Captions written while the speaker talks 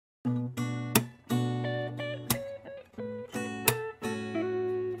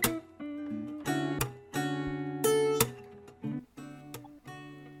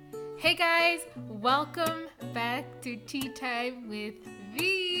Hey guys, welcome back to Tea Time with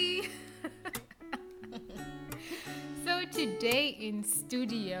V. So today in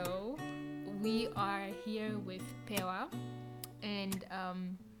studio, we are here with Pewa, and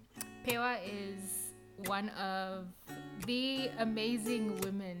Pewa is one of the amazing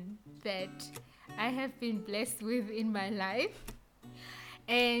women that I have been blessed with in my life.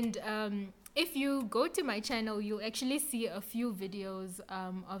 And if you go to my channel, you'll actually see a few videos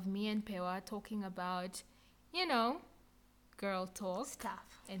of me and Pewa talking about, girl talk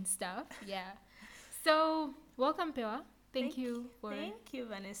and stuff. Yeah. So, welcome, Pewa. Thank you for. Thank you,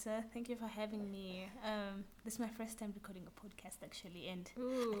 Vanessa. Thank you for having me. This is my first time recording a podcast, actually, and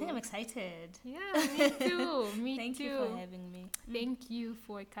I think I'm excited. Yeah, me too. Me Thank too. you for having me. Thank you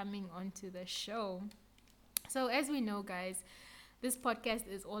for coming onto the show. So, as we know, guys, this podcast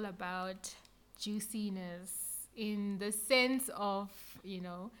is all about juiciness in the sense of,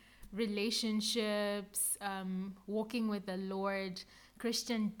 relationships, walking with the Lord,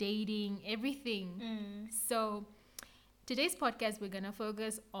 Christian dating, everything. So, today's podcast, we're going to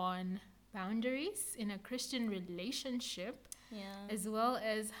focus on boundaries in a Christian relationship, as well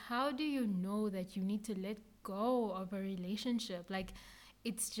as how do you know that you need to let go of a relationship? Like,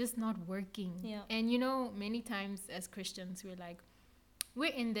 it's just not working. Yeah. And many times as Christians, we're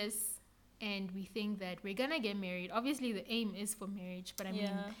in this and we think that we're gonna get married. Obviously, the aim is for marriage, but I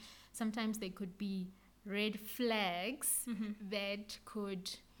mean, sometimes there could be red flags that could,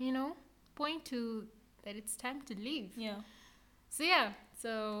 point to that it's time to leave.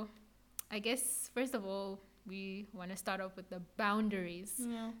 So I guess first of all, we want to start off with the boundaries.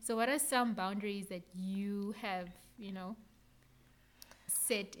 So what are some boundaries that you have,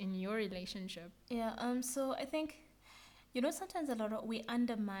 set in your relationship? So I think, sometimes we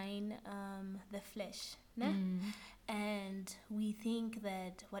undermine the flesh, né? And we think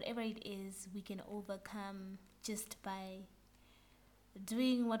that whatever it is, we can overcome just by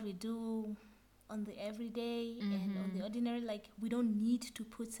doing what we do on the everyday and on the ordinary. Like, we don't need to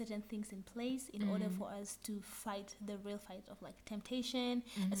put certain things in place in order for us to fight the real fight of like temptation,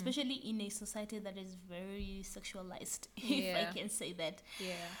 especially in a society that is very sexualized, if I can say that.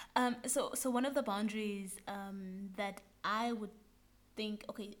 So one of the boundaries that I would think,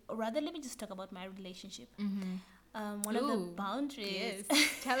 okay, or rather, let me just talk about my relationship. One of the boundaries,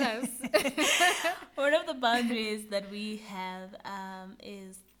 tell us. one of the boundaries that we have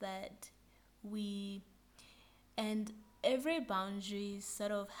is that and every boundary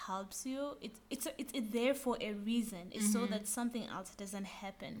sort of helps you. It's there for a reason. It's so that something else doesn't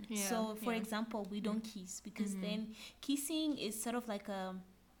happen. So for example, we don't kiss because then kissing is sort of like a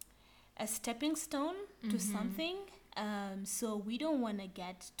stepping stone to something. So we don't want to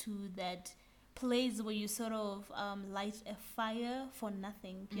get to that place where you sort of light a fire for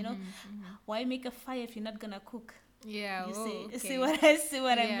nothing. Why make a fire if you're not gonna cook? See what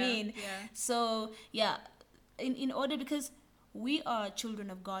I mean? So in order, because we are children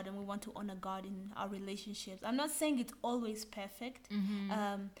of God and we want to honor God in our relationships. I'm not saying it's always perfect,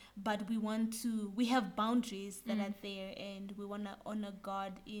 but we have boundaries that are there, and we want to honor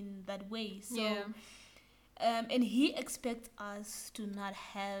God in that way. So and He expects us to not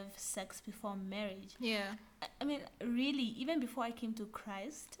have sex before marriage. I mean, really, even before I came to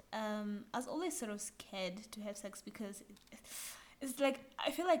Christ, I was always sort of scared to have sex because it's like,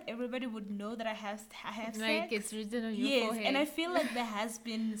 I feel like everybody would know that I have sex. Like, it's written on your forehead. And I feel like there has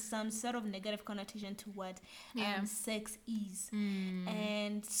been some sort of negative connotation to what sex is.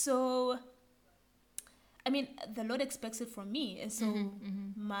 And so, I mean, the Lord expects it from me. And so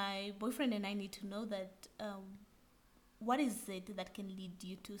my boyfriend and I need to know that what is it that can lead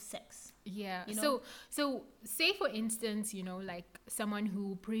you to sex? So say for instance, like someone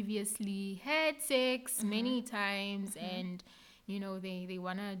who previously had sex many times and they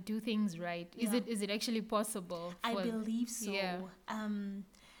want to do things right. Is it actually possible? I believe so. I'm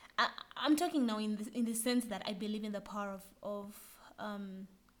talking now in the sense that I believe in the power of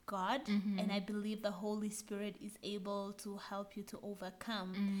God, and I believe the Holy Spirit is able to help you to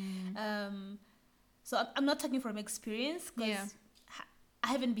overcome. So I'm not talking from experience because I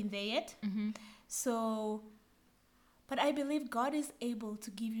haven't been there yet. So, but I believe God is able to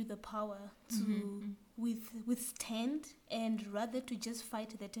give you the power to withstand and rather to just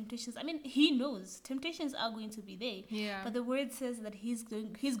fight the temptations. I mean, He knows temptations are going to be there. But the Word says that He's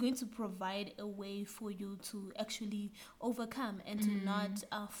going to provide a way for you to actually overcome and to not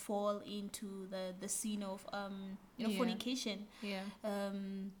fall into the sin of fornication.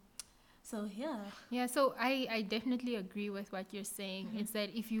 So yeah. Yeah, so I definitely agree with what you're saying. It's that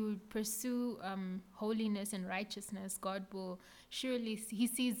if you pursue holiness and righteousness, God will surely he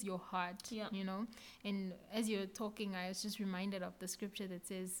sees your heart. Yeah. You know. And as you're talking, I was just reminded of the scripture that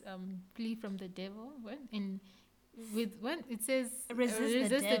says, "Flee from the devil." What and with what it says,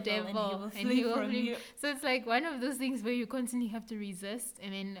 resist the devil and he will flee from you. So it's like one of those things where you constantly have to resist,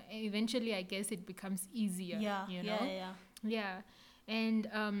 and then eventually, I guess it becomes easier. Yeah. You know. Yeah.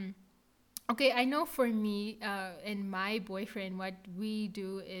 And okay, I know for me and my boyfriend, what we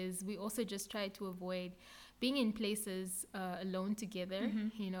do is we also just try to avoid being in places alone together.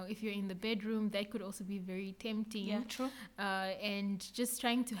 You know, if you're in the bedroom, that could also be very tempting. Yeah, true. And just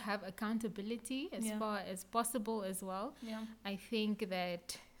trying to have accountability as far as possible as well. Yeah. I think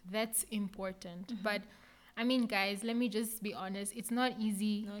that's important. But I mean, guys, let me just be honest. It's not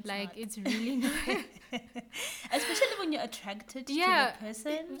easy. No, it's like, not. It's really not. Especially when you're attracted to the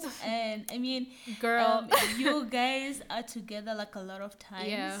person. And I mean, girl, you guys are together like a lot of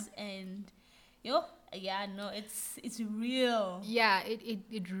times. And it's real. Yeah,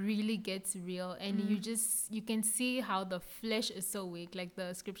 it really gets real. And you can see how the flesh is so weak. Like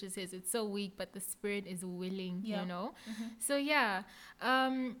the scripture says, it's so weak, but the spirit is willing, you know? So yeah.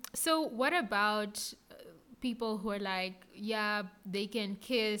 So what about people who are like, yeah, they can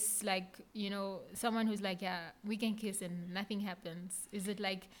kiss, like, you know, someone who's like, yeah, we can kiss and nothing happens. Is it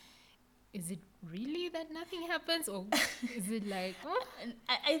really that nothing happens, or is it like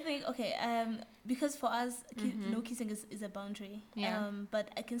I think because for us no kissing is a boundary,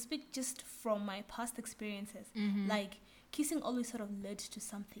 but I can speak just from my past experiences. Like kissing always sort of led to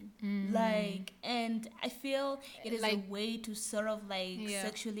something, like, and I feel it is like a way to sort of like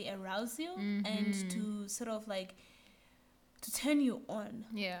sexually arouse you and to sort of like to turn you on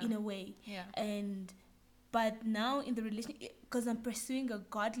in a way. But now in the relationship, because I'm pursuing a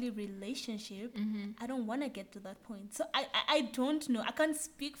godly relationship, I don't want to get to that point. So I don't know. I can't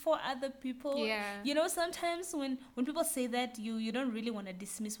speak for other people. You know, sometimes when people say that, you don't really want to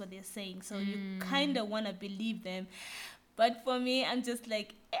dismiss what they're saying. So you kind of want to believe them. But for me, I'm just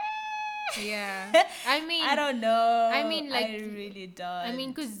like, I mean, I don't know. I mean, like, I really don't. I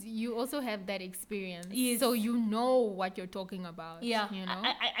mean, because you also have that experience, so you know what you're talking about. You know,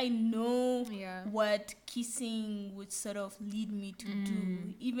 I know what kissing would sort of lead me to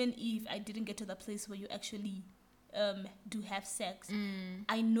do, even if I didn't get to the place where you actually do have sex.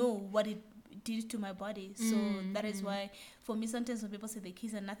 I know what it did to my body. So that is why for me sometimes when people say they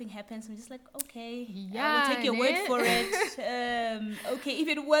kiss and nothing happens, I'm just like, okay, I will take your word for it. Okay, if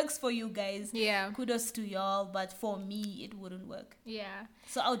it works for you guys, kudos to y'all, but for me it wouldn't work.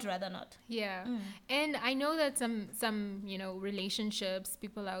 So I would rather not. And I know that some you know, relationships,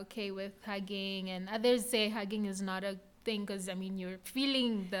 people are okay with hugging, and others say hugging is not a thing because I mean you're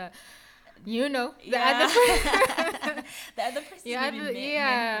feeling the, you know, the other person. The other person.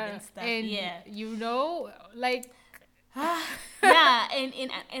 And you know, like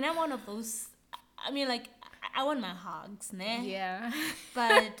and I'm one of those. I mean, like, I want my hugs, ne?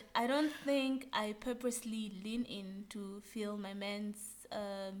 But I don't think I purposely lean in to feel my man's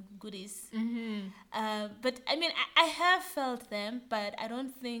goodies. But I mean, I have felt them, but I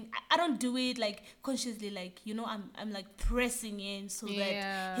don't do it like consciously, like, you know, I'm like pressing in so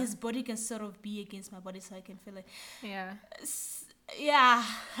that his body can sort of be against my body so I can feel it. No,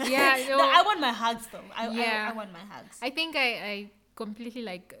 I want my hugs though. I want my hugs. I think I completely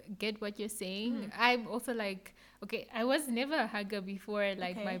like get what you're saying. I'm also like, okay, I was never a hugger before,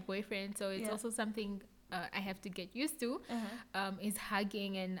 like my boyfriend, so it's also something I have to get used to, is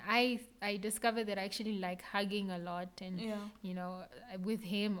hugging. And I discovered that I actually like hugging a lot, and you know, with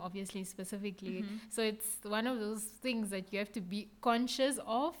him obviously specifically. So it's one of those things that you have to be conscious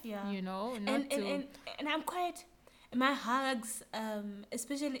of, you know, not and I'm quite, my hugs,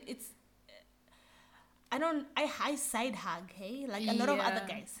 especially I side hug, hey, like a lot of other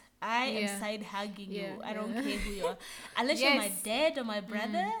guys. I am side hugging you. I don't care who you are. Unless you're my dad or my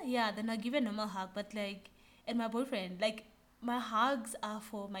brother, then I'll give you a normal hug. But like, and my boyfriend, like, my hugs are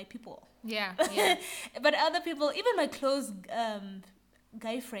for my people. But other people, even my close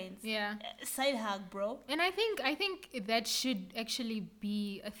guy friends, side hug, bro. And I think that should actually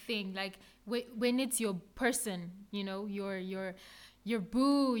be a thing. Like when it's your person, you know, your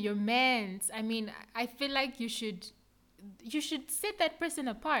boo, your mans. I mean, I feel like you should set that person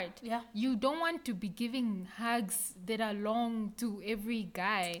apart. You don't want to be giving hugs that are long to every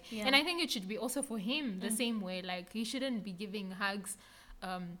guy. And I think it should be also for him the same way. Like, he shouldn't be giving hugs,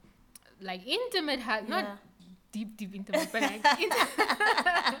 like intimate hugs, not deep intimate, but like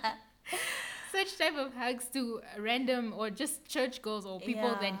such type of hugs to random or just church girls or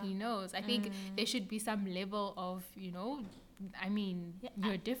people that he knows. I think there should be some level of, I mean,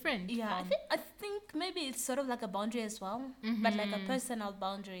 you're different. Yeah, I think maybe it's sort of like a boundary as well, but like a personal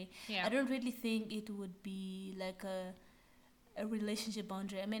boundary. Yeah. I don't really think it would be like a relationship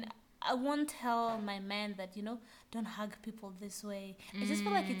boundary. I mean, I won't tell my man that, don't hug people this way. I just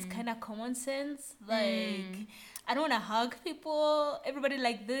feel like it's kind of common sense. Like, I don't want to hug people, everybody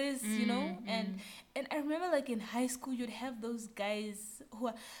like this, And I remember, like, in high school, you'd have those guys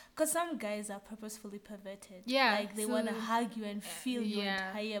because some guys are purposefully perverted. Yeah. Like, they want to hug you and feel your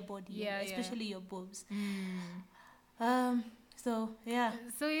entire body, especially your boobs. So, yeah.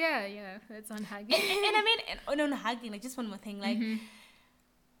 That's on hugging. And I mean, on hugging, like, just one more thing, like,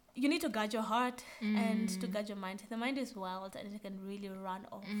 you need to guard your heart and to guard your mind. The mind is wild and it can really run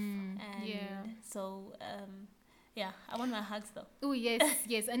off. So, I want my hugs though. Oh,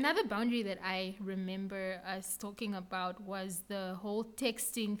 yes. Another boundary that I remember us talking about was the whole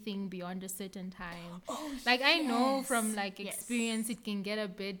texting thing beyond a certain time. Oh, like, I know from, like, experience it can get a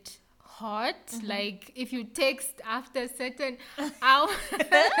bit hot. Like, if you text after a certain hour.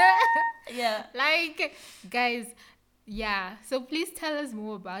 Yeah. Like, guys... Yeah, so please tell us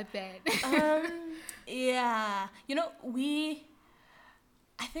more about that. I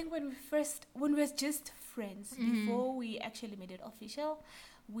think when we were just friends, before we actually made it official,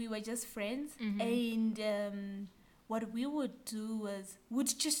 we were just friends. And what we would do was,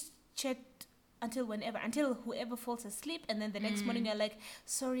 we'd just chat until whoever falls asleep, and then the next morning you're like,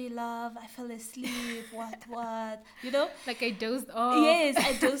 sorry love, I fell asleep, what like I dozed off. Yes,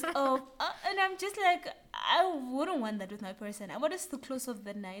 I dozed off. And I'm just like, I wouldn't want that with my person. I want us to close off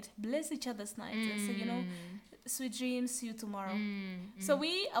the night, bless each other's nights, and say, sweet dreams, see you tomorrow. So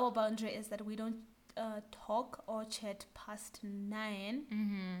our boundary is that we don't talk or chat past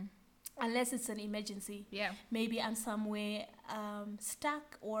 9 unless it's an emergency. Yeah. Maybe I'm somewhere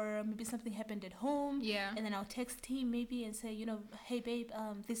stuck, or maybe something happened at home. Yeah. And then I'll text him maybe and say, hey babe,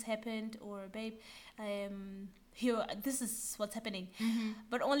 this happened, or babe, here, this is what's happening.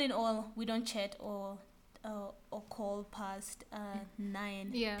 But all in all, we don't chat or call past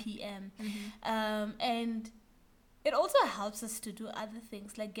 9 p.m. And it also helps us to do other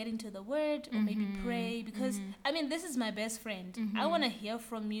things, like getting to the word or maybe pray, because I mean, this is my best friend. I want to hear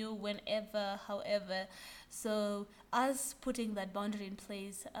from you whenever, however. So us putting that boundary in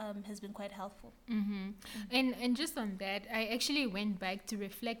place has been quite helpful. And just on that, I actually went back to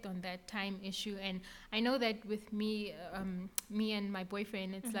reflect on that time issue, and I know that with me and my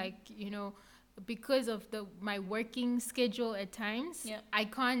boyfriend, it's like, because of my working schedule at times, I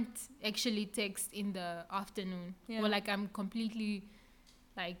can't actually text in the afternoon, or like I'm completely,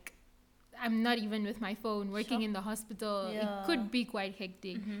 like, I'm not even with my phone, working in the hospital. It could be quite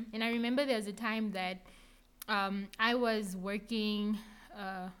hectic. And I remember there's a time that I was working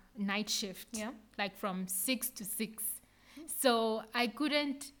night shift, like from 6 to 6. So I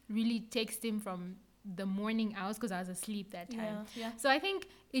couldn't really text him from the morning hours because I was asleep that time. So I think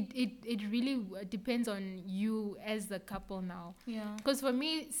it really depends on you as the couple now. Because for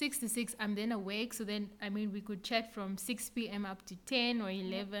me, 6 to 6, I'm then awake. So then, I mean, we could chat from 6 p.m. up to 10 or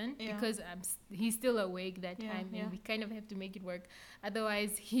 11 because he's still awake that time, and we kind of have to make it work.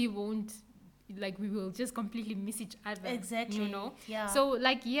 Otherwise, he won't. Like, we will just completely miss each other. Exactly. So,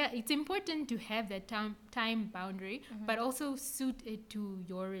 like, it's important to have that time boundary, but also suit it to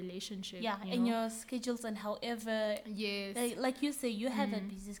your relationship. And your schedules, and however. Yes. Like you say, you have a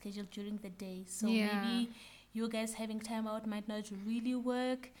busy schedule during the day, so maybe you guys having time out might not really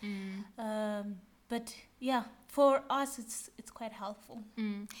work. But for us, it's quite helpful.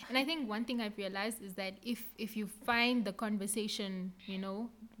 And I think one thing I've realized is that if you find the conversation,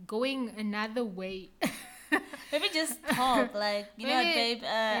 going another way, maybe just talk, like, babe,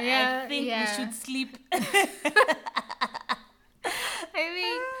 I think we should sleep.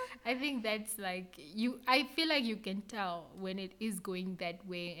 I think that's like I feel like you can tell when it is going that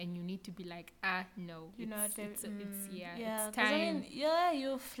way, and you need to be like, no, it's time. I mean,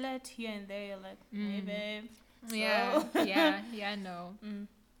 you're flat here and there. You're like, hey, babe. So. No.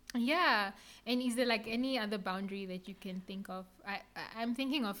 Yeah. And is there like any other boundary that you can think of? I'm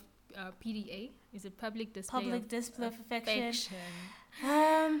thinking of PDA. Is it public display of affection?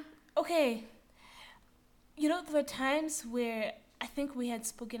 Okay. There were times where I think we had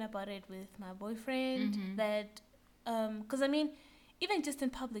spoken about it with my boyfriend that, because I mean, even just in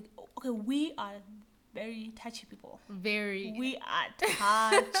public, we are very touchy people. Very. We are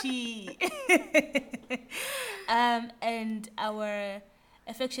touchy. And our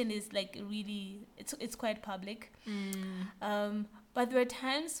affection is like really, it's quite public. But there are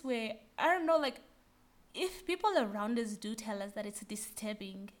times where, I don't know, like, if people around us do tell us that it's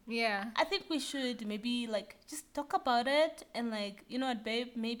disturbing, I think we should maybe like just talk about it and like, you know what,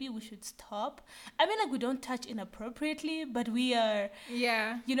 babe, maybe we should stop. I mean, like, we don't touch inappropriately, but we are,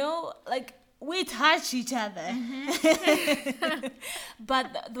 you know, like, we touch each other.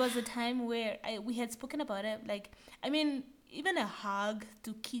 But there was a time where we had spoken about it. Like, I mean, even a hug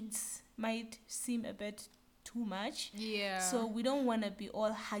to kids might seem a bit too much. So we don't want to be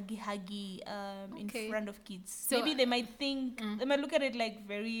all huggy in front of kids. So maybe they might think, they might look at it like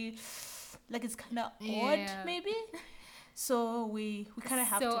very, like it's kind of odd, maybe. So we kind of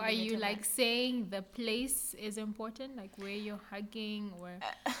have to. So are you like saying the place is important, like where you're hugging, or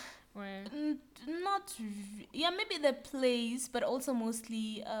not? Maybe the place, but also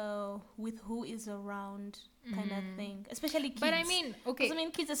mostly with who is around, kind of thing. Especially kids. But I mean,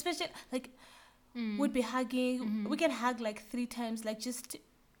 kids, especially like. Would be hugging. We can hug like 3 times, like just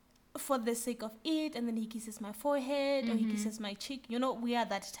for the sake of it, and then he kisses my forehead or he kisses my cheek. You know, we are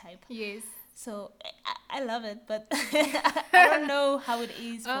that type. Yes. So I love it, but I don't know how it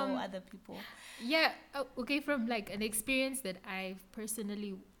is for other people. Yeah. Okay. From like an experience that I've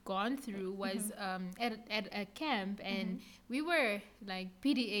personally gone through was at a camp, and we were like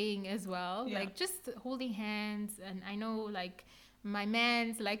PDAing as well, like just holding hands. And I know like my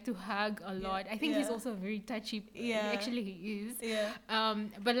mans like to hug a lot. I think he's also very touchy. Actually, he is.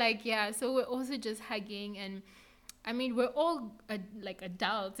 But like, so we're also just hugging, and I mean, we're all like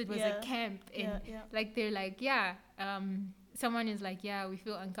adults. It was a camp, and like they're like, someone is like, we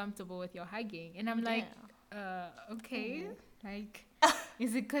feel uncomfortable with your hugging, and I'm like, okay, like,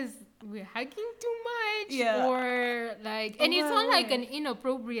 is it because we're hugging too much, or like, and it's not like an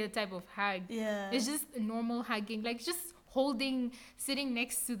inappropriate type of hug. It's just a normal hugging, like just holding, sitting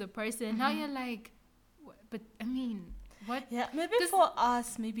next to the person. Now you're like, but I mean, what? Maybe for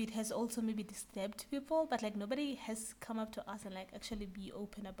us, maybe it has also maybe disturbed people, but like nobody has come up to us and like actually be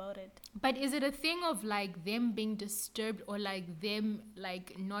open about it. But is it a thing of like them being disturbed, or like them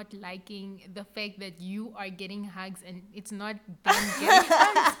like not liking the fact that you are getting hugs and it's not them getting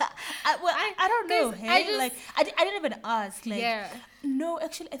hugs? I don't know. Hey, I didn't even ask. Like, no,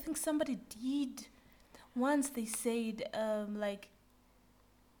 actually, I think somebody did. Once they said, like,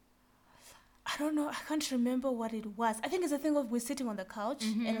 I don't know, I can't remember what it was. I think it's a thing of we're sitting on the couch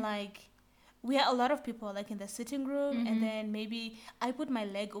and like, we are a lot of people like in the sitting room, and then maybe I put my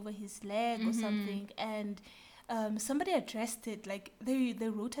leg over his leg or something, and somebody addressed it, like they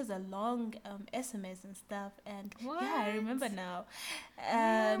wrote us a long SMS and stuff, and I remember now.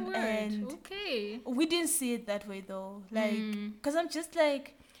 And we didn't see it that way though, like, because I'm just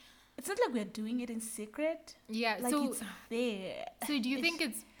like, it's not like we're doing it in secret. Like, so it's there. So do you think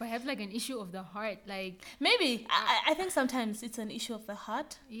it's perhaps like an issue of the heart? Like, maybe. I think sometimes it's an issue of the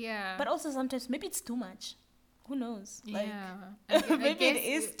heart. But also sometimes maybe it's too much. Who knows? Like, maybe it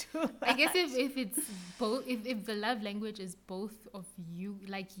is too much. I guess if it's both, if the love language is both of you,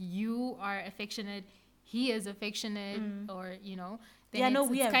 like you are affectionate, he is affectionate, or, you know, then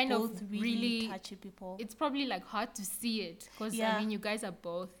we are kind both of really touchy people. It's probably like hard to see it, because I mean, you guys are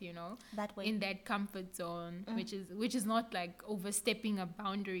both, you know, that way, in that comfort zone, which is not like overstepping a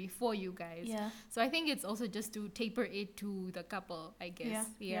boundary for you guys. So I think it's also just to taper it to the couple, I guess.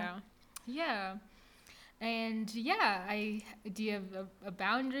 And do you have a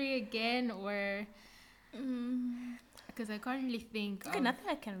boundary again, or because I can't really think. Nothing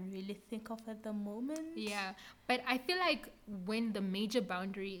I can really think of at the moment. But I feel like when the major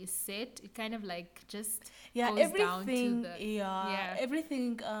boundary is set, it kind of like just goes down to the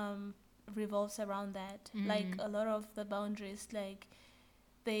everything revolves around that. Like a lot of the boundaries, like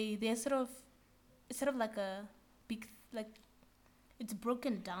they're sort of like a big, like, it's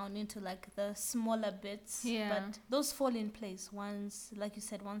broken down into like the smaller bits, but those fall in place once, like you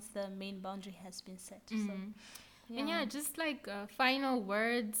said, once the main boundary has been set. So and just like final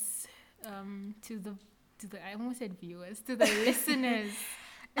words to the I almost said viewers, to the listeners.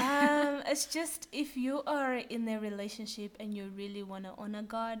 It's just, if you are in a relationship and you really want to honor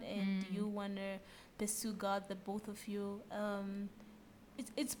God and you want to pursue God, the both of you,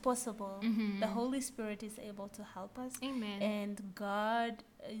 it's possible. The Holy Spirit is able to help us. Amen. And God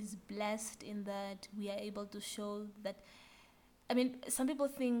is blessed in that we are able to show that. I mean, some people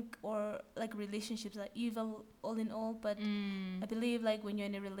think, or like, relationships are evil all in all, but I believe like when you're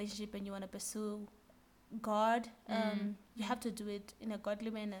in a relationship and you want to pursue God, you have to do it in a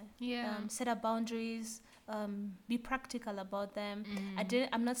godly manner. Set up boundaries, be practical about them.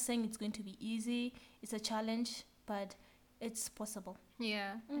 I'm not saying it's going to be easy. It's a challenge, but it's possible.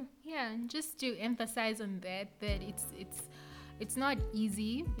 And just to emphasize on that it's not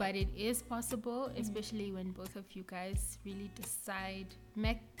easy, but it is possible, especially when both of you guys really decide,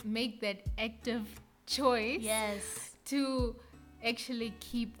 make that active choice to actually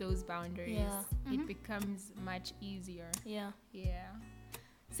keep those boundaries. It becomes much easier.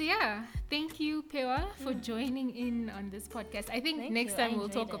 So thank you, Pewa, for joining in on this podcast. I think next time we'll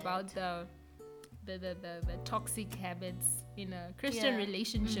talk about the toxic habits in a Christian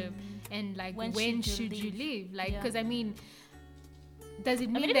relationship and like when should you leave? Like, because I mean, does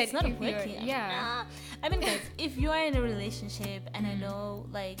it mean that it's not working? I mean, guys, if you are in a relationship and I know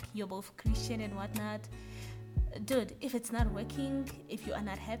like you're both Christian and whatnot, dude, if it's not working, if you are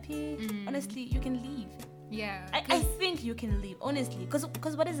not happy, honestly, you can leave. I think you can leave, honestly, because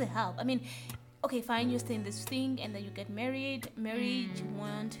what does it help? I mean, okay, fine, you stay in this thing and then you get married. Marriage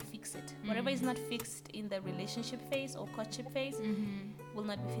won't fix it. Whatever is not fixed in the relationship phase or courtship phase will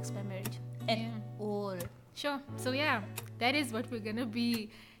not be fixed by marriage at all. Sure. So that is what we're gonna be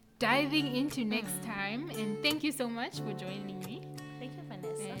diving into next time. And thank you so much for joining me.